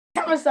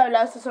camera so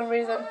low for some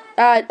reason.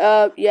 And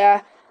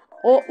yeah,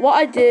 what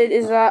I did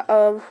is that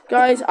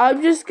guys,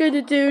 I'm just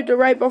gonna do the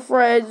Rate My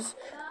Friends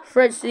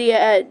to the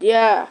end.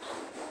 Yeah,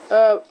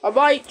 I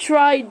might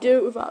try and do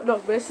it without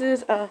no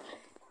misses. I'm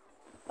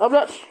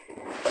not.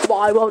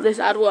 Why won't this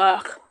ad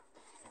work?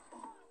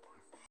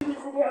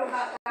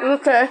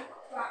 Okay.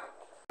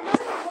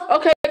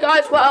 Okay,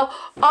 guys. Well,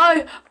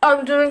 I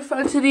am doing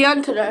Friends to the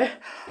end today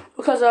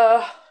because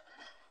well,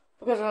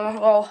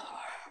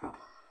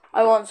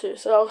 I want to.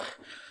 So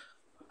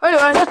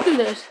anyway, let's do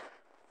this.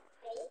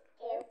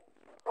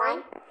 3,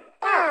 2, 1,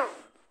 go!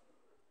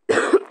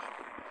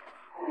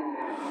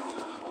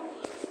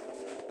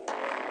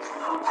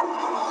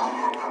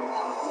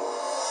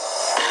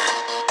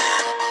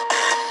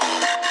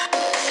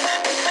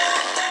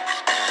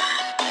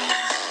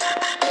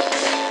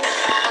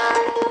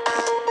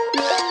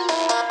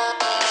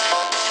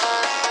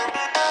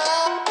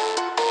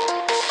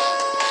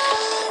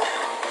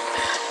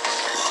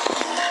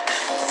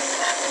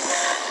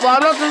 Well,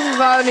 I'm not doing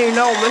without any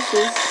no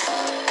misses.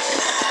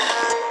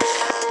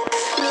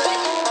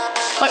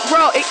 Like,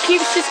 bro, it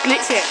keeps just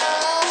glitching.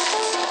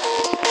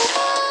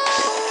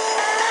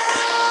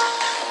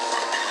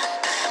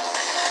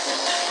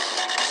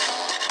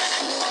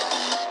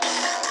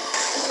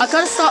 I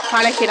gotta start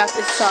panicking at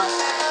this time.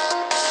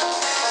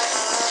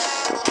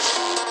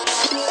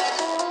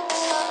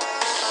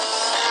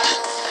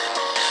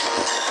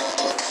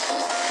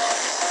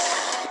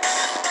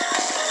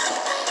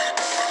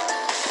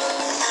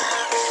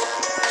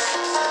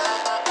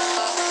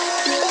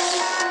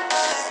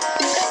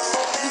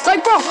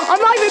 Like, bro, I'm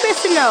not even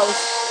missing those.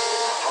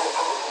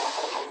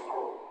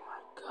 Oh my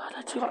god,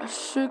 I just got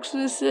 6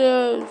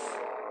 misses.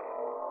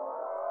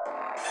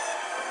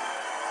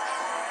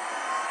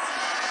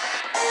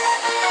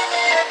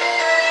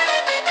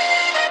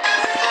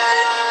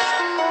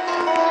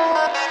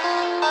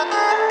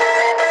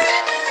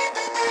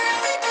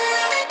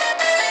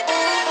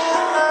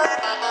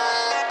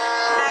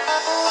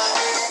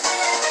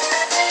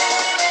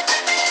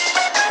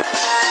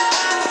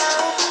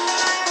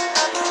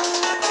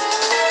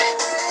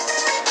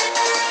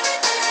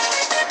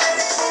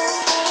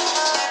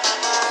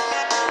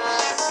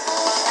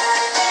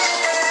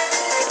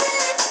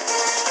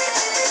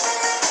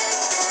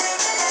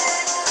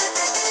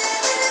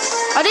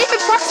 I didn't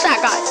even press that,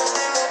 guys.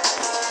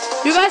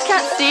 You guys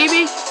can't see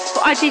me,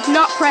 but I did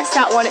not press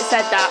that when it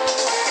said that.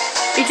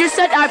 It just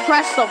said I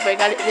pressed something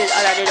and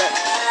I didn't.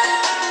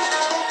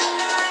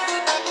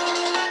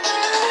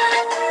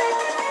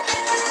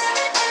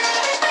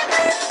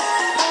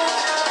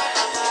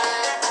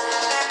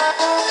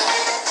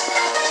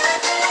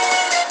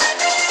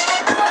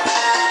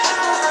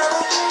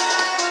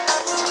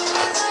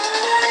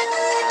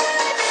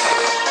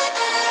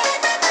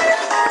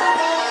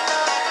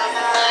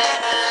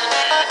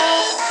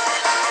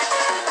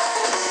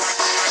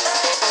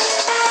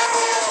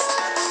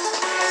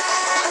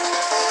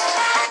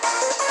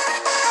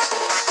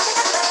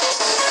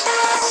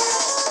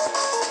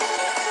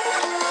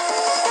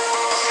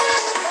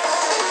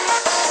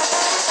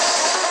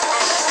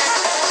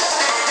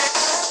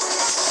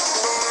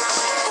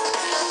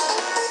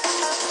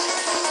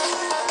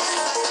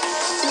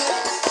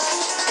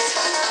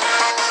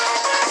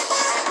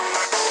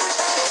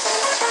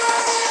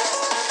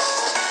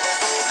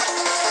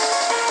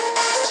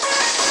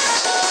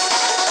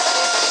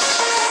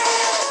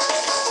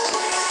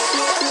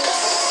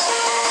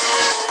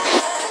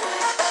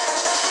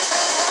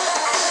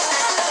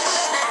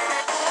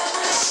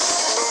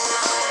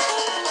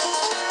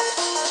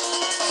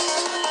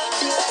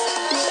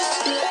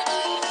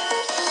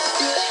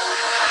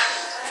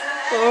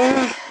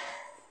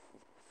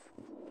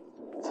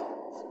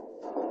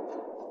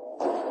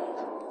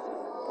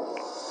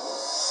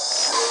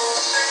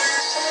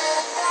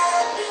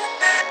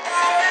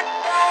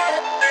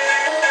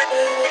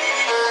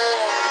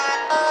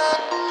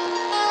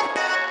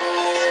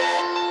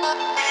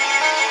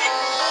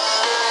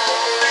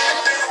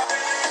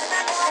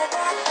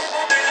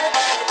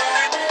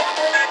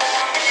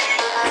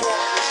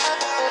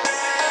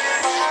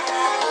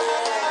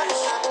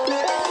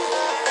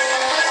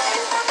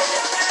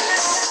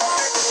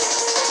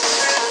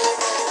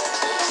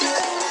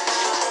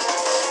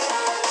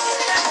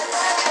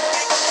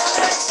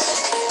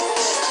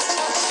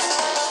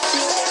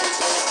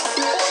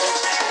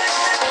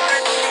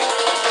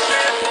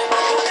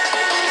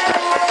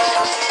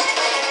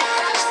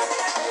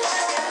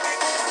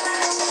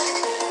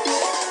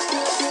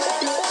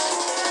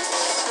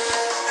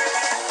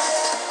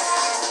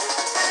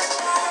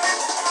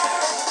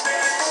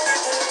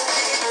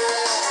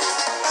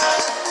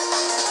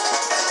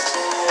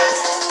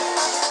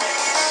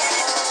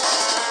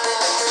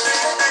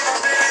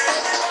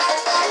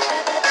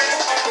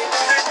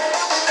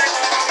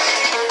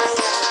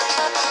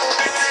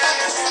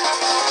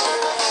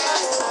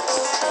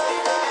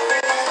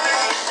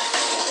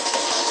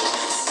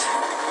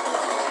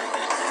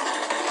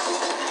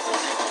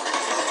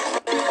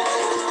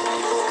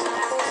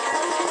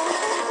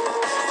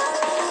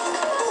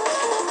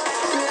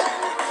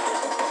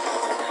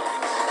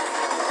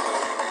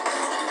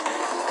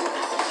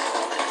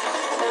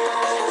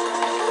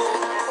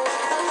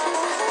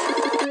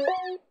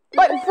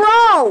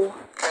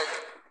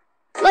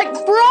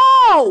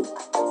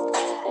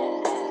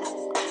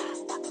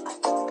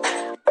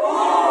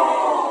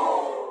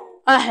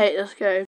 I hate this game.